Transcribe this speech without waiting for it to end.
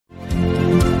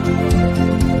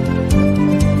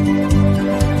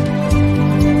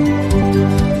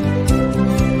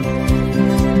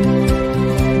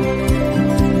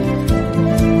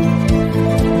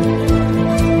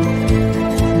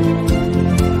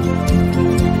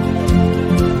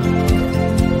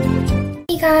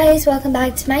guys, welcome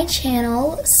back to my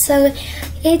channel. So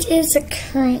it is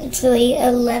currently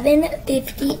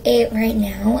 11:58 right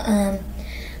now.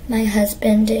 My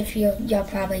husband, if y'all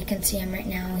probably can see him right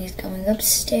now, he's going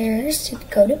upstairs to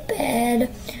go to bed.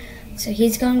 So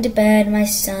he's going to bed. My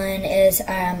son is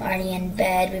already in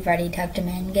bed. We've already tucked him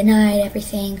in. Good night,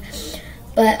 everything.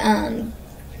 But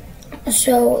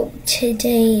so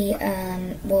today,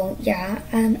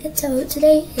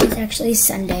 today is actually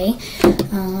Sunday.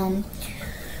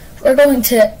 We're going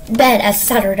to bed as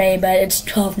Saturday, but it's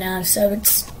 12 now, so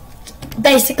it's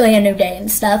basically a new day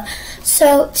and stuff.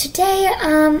 So today,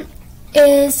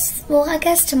 is, well, I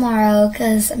guess tomorrow,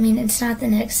 because, I mean, it's not the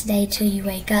next day till you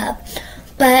wake up.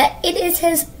 But it is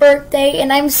his birthday,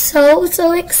 and I'm so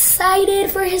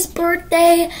excited for his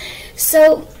birthday.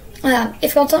 So,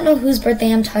 if y'all don't know whose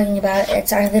birthday I'm talking about,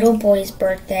 it's our little boy's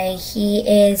birthday. He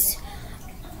is,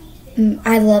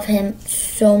 I love him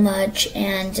so much,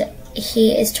 and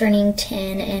he is turning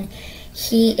 10, and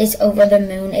he is over the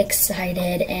moon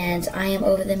excited, and I am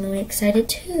over the moon excited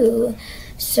too.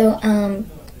 So,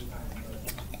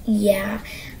 yeah,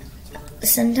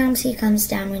 sometimes he comes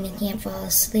down when he can't fall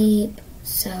asleep.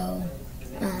 So,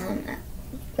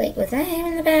 wait, was that him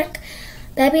in the back?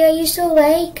 Baby, are you still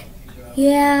awake?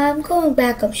 Yeah, I'm going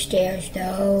back upstairs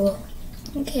though.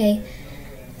 Okay,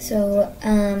 so,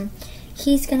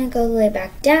 he's gonna go lay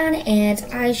back down, and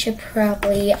I should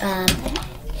probably,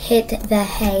 hit the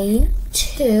hay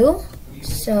too.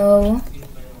 So,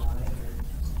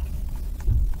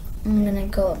 I'm gonna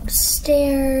go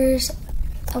upstairs.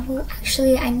 Oh, well,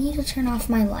 actually, I need to turn off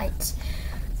my lights.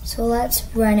 So let's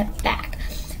run it back.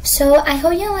 So I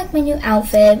hope you like my new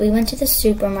outfit. We went to the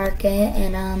supermarket,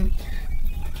 and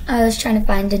I was trying to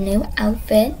find a new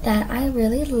outfit that I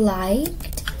really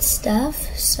liked and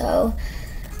stuff. So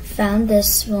found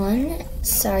this one.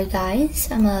 Sorry guys,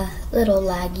 I'm a little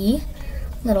laggy,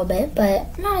 a little bit,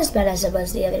 but not as bad as it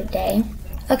was the other day.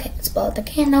 Okay, let's blow out the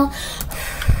candle.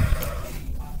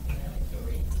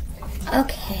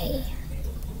 Okay.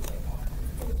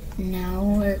 Now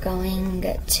we're going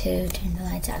to turn the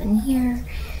lights out in here.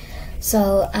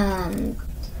 So,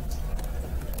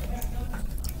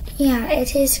 yeah,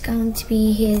 it is going to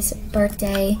be his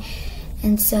birthday,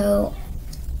 and so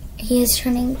he is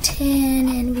turning 10,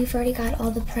 and we've already got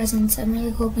all the presents. I'm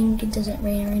really hoping it doesn't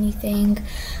rain or anything.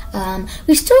 I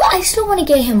still want to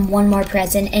get him one more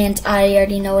present, and I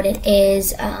already know what it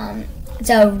is. It's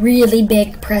a really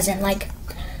big present, like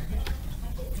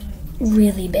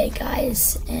really big,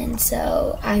 guys, and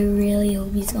so I really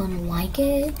hope he's gonna like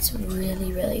it. It's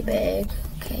really big.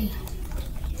 Okay,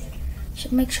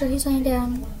 should make sure he's laying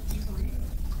down.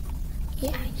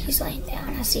 Yeah, he's laying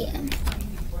down. I see him.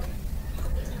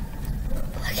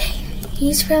 Okay,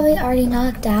 he's probably already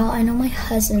knocked out. I know my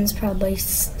husband's probably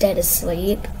dead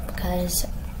asleep because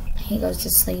he goes to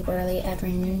sleep early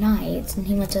every night, and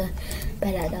he went to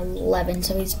bed at 11,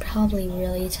 so he's probably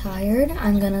really tired.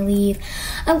 I'm going to leave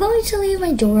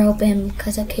my door open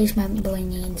because in case my boy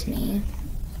needs me.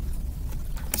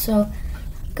 So,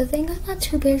 good thing I got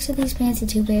 2 pairs of these pants and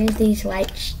 2 pairs of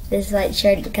this light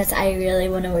shirt, because I really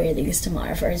want to wear these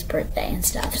tomorrow for his birthday and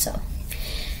stuff. So,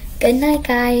 good night,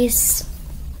 guys.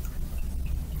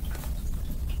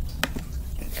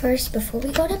 First, before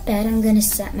we go to bed, I'm going to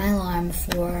set my alarm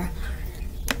for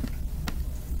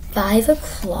 5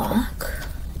 o'clock.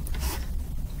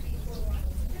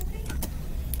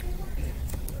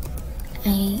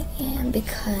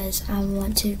 Because I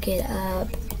want to get up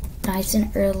nice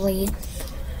and early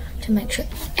to make sure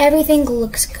everything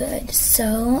looks good.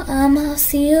 So, I'll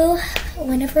see you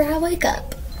whenever I wake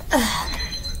up. Oh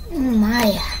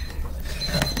my.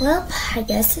 Well, I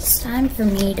guess it's time for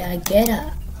me to get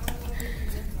up.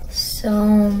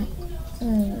 So,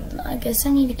 I guess I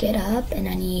need to get up, and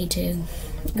I need to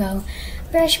go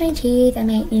brush my teeth. I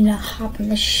might need to hop in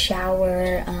the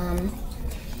shower,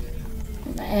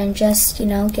 and just, you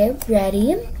know, get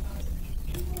ready.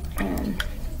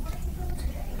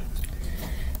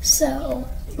 So,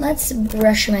 let's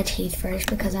brush my teeth first,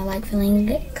 because I like feeling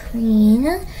it clean.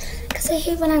 Because I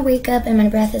hate when I wake up and my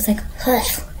breath is like,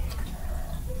 hush.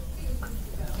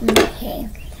 Okay.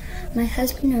 My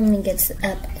husband normally gets up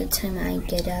at the time I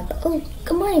get up. Oh,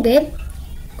 good morning, babe.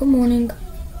 Good morning.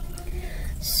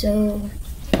 So,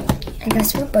 I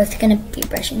guess we're both gonna be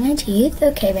brushing my teeth.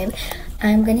 Okay, babe.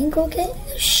 I'm gonna go get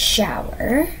a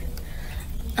shower.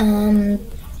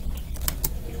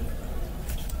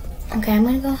 Okay, I'm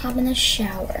gonna go hop in the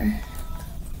shower.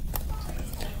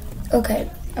 Okay,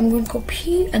 I'm gonna go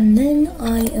pee, and then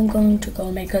I am going to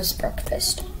go make us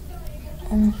breakfast.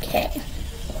 Okay.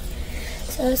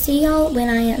 So I'll see y'all when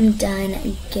I am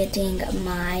done getting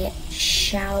my shower.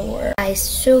 shower. Guys,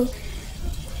 so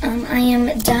I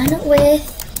am done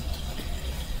with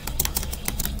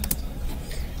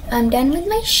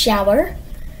my shower.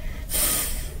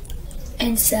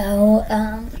 And so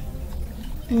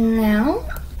now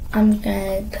I'm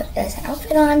gonna put this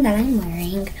outfit on that I'm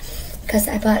wearing because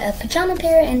I bought a pajama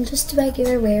pair and just a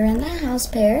regular wear in the house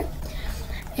pair.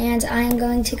 And I'm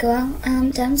going to go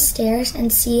downstairs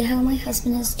and see how my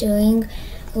husband is doing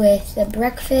with the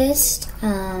breakfast,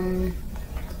 and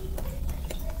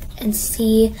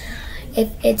see if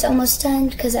it's almost done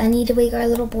because I need to wake our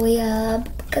little boy up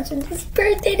because of his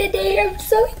birthday today. I'm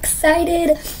so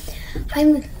excited.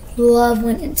 I love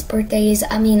when it's birthdays.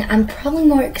 I mean, I'm probably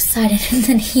more excited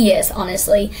than he is,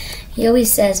 honestly. He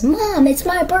always says, "Mom, it's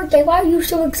my birthday. Why are you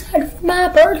so excited for my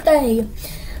birthday?"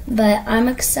 But I'm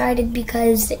excited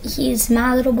because he's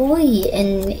my little boy,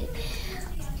 and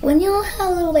when y'all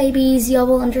have little babies, y'all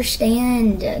will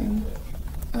understand.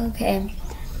 Okay.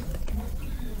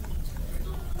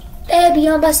 Babe,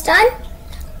 you almost done?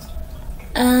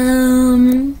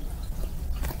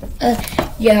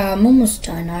 Yeah, I'm almost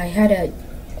done. I had to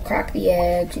crack the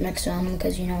eggs, mix them,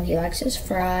 because, you know, he likes his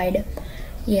fried.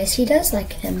 Yes, he does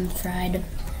like them fried,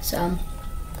 so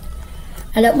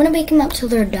I don't want to wake him up till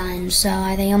they're done. So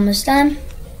are they almost done?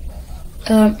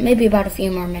 Maybe about a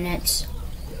few more minutes.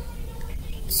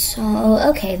 So,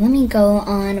 okay, let me go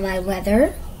on my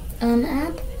weather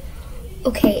app.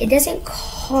 Okay, it doesn't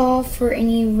call for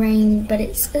any rain, but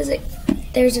it says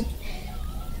there's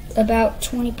about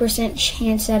 20%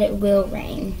 chance that it will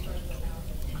rain.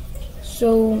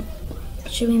 So,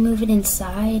 should we move it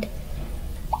inside?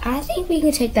 I think we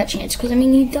can take that chance, because, I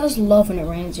mean, he does love when it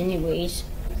rains anyways.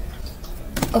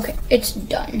 Okay, it's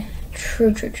done.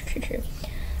 True.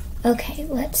 Okay,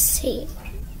 let's see.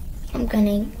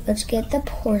 Let's get the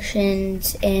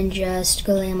portions and just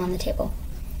go lay them on the table.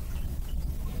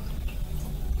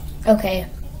 Okay,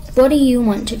 what do you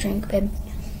want to drink, babe?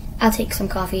 I'll take some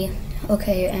coffee.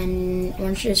 Okay, and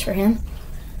orange juice for him?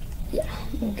 Yeah,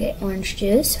 we'll get orange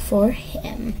juice for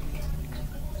him.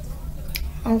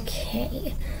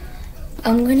 Okay,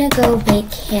 I'm gonna go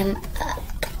wake him up.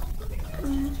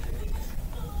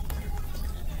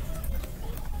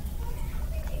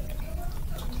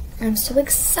 I'm so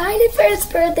excited for his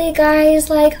birthday, guys.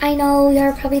 Like, I know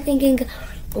you're probably thinking,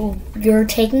 oh, you're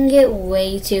taking it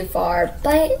way too far,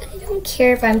 but I don't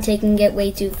care if I'm taking it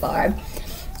way too far.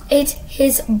 It's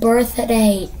his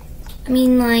birthday. I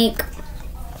mean, like,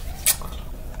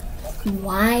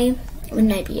 why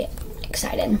wouldn't I be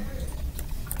excited?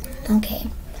 Okay,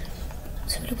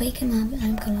 so to wake him up,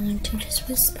 I'm going to just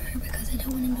whisper because I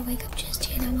don't want him to wake up just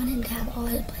yet. I want him to have all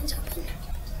his blinds open.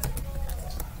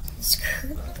 This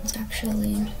curtain's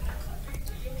actually.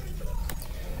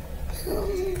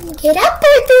 Get up,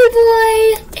 birthday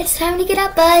boy! It's time to get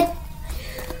up, bud.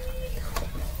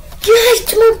 Yes,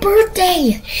 it's my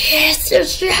birthday! Yes!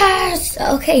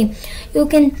 Okay, you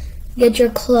can get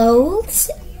your clothes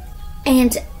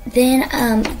and then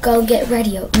go get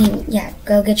ready.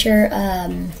 Go get your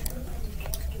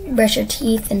brush your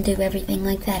teeth and do everything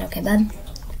like that. Okay, bud?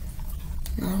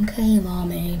 Okay,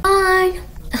 mommy. Fine.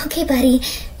 Okay, buddy,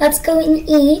 let's go and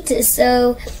eat.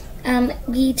 So,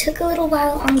 we took a little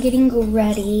while on getting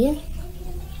ready.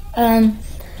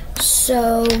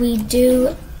 So we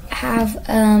do have,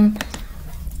 a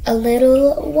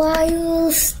little while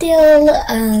still,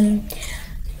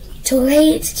 to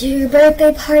wait to your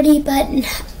birthday party, but,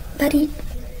 buddy,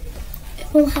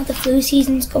 we'll have the flu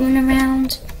seasons going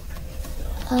around.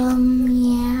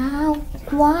 Yeah,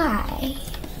 why?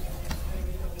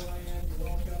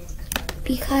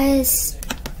 Because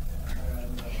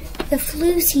the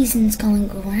flu season's going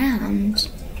around.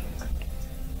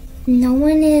 No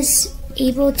one is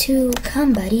able to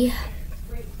come, buddy.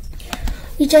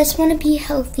 We just want to be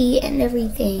healthy and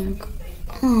everything.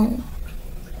 Oh.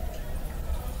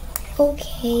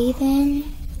 Okay, then.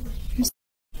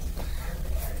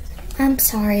 I'm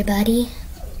sorry, buddy.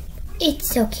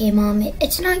 It's okay, Mom.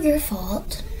 It's not your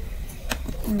fault.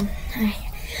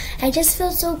 I just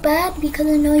feel so bad because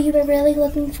I know you were really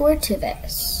looking forward to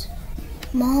this.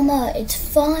 Mama, it's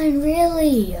fun,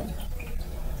 really.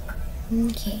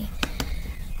 Okay.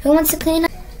 Who wants to clean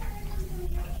up?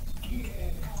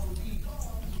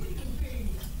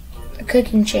 A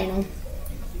cooking channel.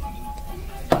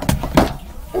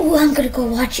 Ooh, I'm gonna go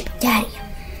watch it, Daddy.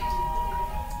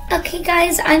 Okay,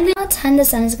 guys, I'm gonna time the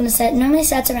sun is gonna set. Normally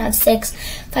sets around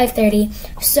 5:30.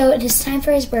 So it is time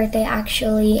for his birthday,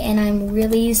 actually, and I'm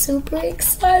really super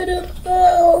excited. I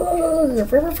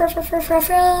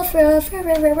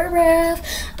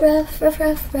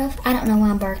don't know why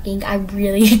I'm barking. I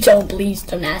really don't. Please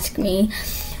don't ask me.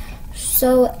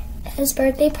 So his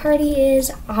birthday party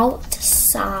is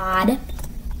outside.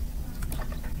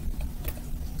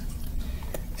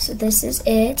 So this is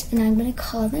it, and I'm gonna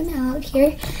call them out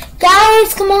here.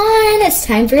 Guys, come on, it's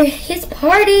time for his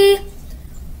party.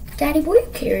 Daddy, will you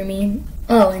carry me?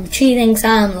 Oh, and she thinks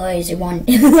I'm the lazy one.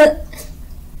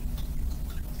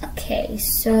 Okay,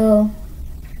 so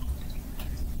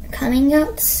coming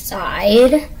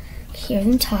outside. Hear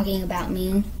them talking about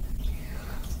me.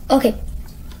 Okay,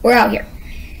 we're out here.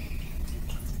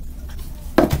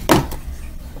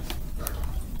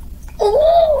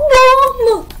 Oh,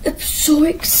 Mom! I'm so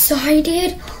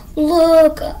excited.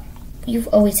 Look, you've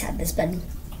always had this, buddy.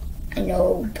 I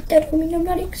know, but that don't mean I'm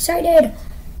not excited.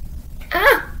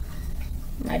 Ah!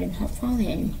 I did not fall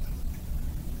in.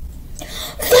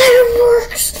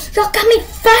 Fireworks! Y'all got me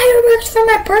fireworks for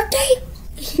my birthday?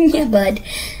 Yeah, bud.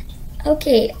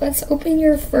 Okay, let's open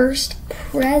your first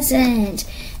present.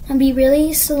 I'll be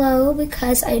really slow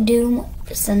because I do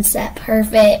sunset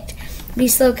perfect. Be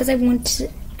slow because I want to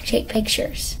take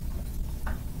pictures.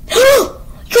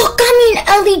 Y'all got me an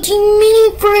LED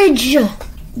mini fridge!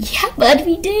 Yeah, bud,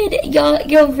 we did.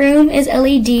 Your room is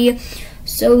LED,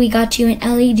 so we got you an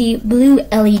LED, blue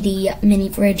LED mini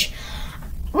fridge.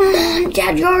 Mom,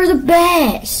 Dad, you're the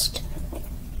best.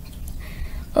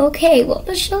 Okay, well,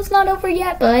 the show's not over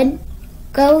yet, bud.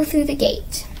 Go through the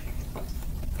gate.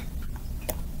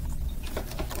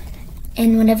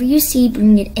 And whatever you see,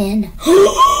 bring it in.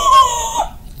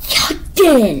 You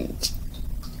didn't.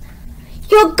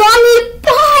 You got me a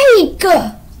bike!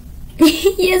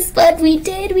 Yes, bud, we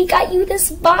did. We got you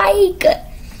this bike.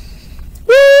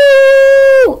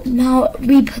 Woo! Now,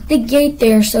 we put the gate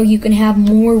there so you can have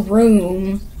more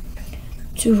room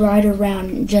to ride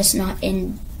around, just not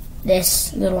in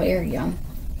this little area.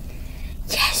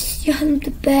 Yes, you're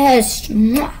the best.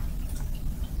 Mwah.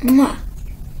 Mwah.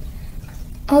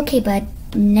 Okay, bud.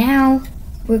 Now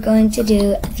we're going to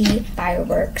do the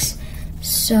fireworks.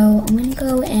 So I'm gonna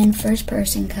go in first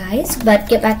person, guys. But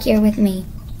get back here with me.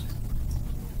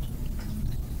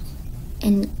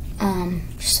 And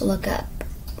just look up.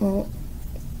 We'll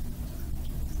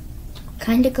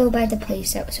kind of go by the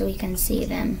place out so we can see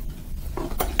them.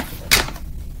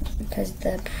 Because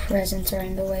the presents are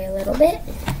in the way a little bit.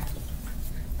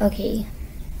 Okay.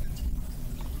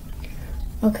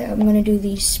 Okay, I'm gonna do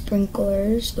these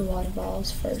sprinklers, the water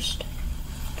balls first.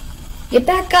 Get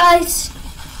back, guys!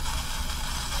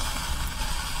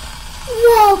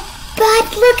 Whoa,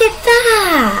 bud, look at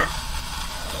that!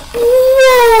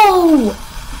 Whoa!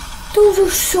 Those are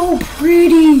so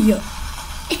pretty!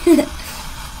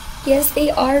 Yes, they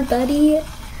are, buddy.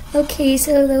 Okay,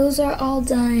 so those are all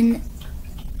done.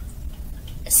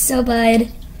 So,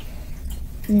 bud,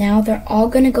 now they're all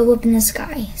gonna go up in the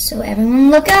sky. So everyone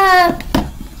look up.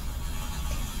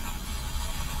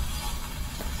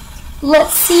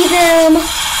 Let's see them.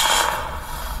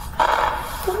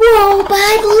 Whoa,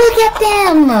 bud, look at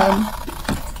them.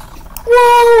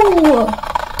 Whoa,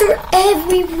 they're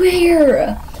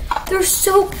everywhere. They're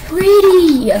so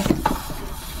pretty.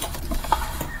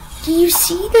 Do you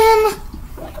see them?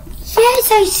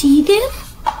 Yes, I see them.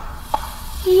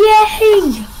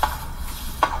 Yay!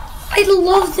 I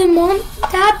love them, Mom.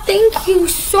 Dad, thank you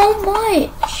so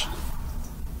much.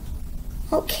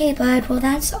 Okay, bud, well,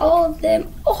 that's all of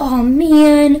them. Oh,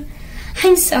 man.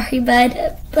 I'm sorry,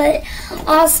 bud. But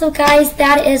also, guys,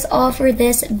 that is all for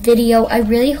this video. I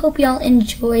really hope y'all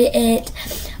enjoy it.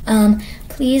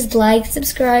 Please like,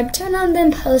 subscribe, turn on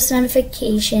them post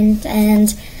notifications,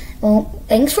 and, well,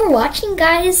 thanks for watching,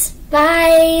 guys.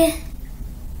 Bye.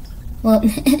 Well,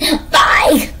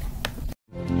 bye.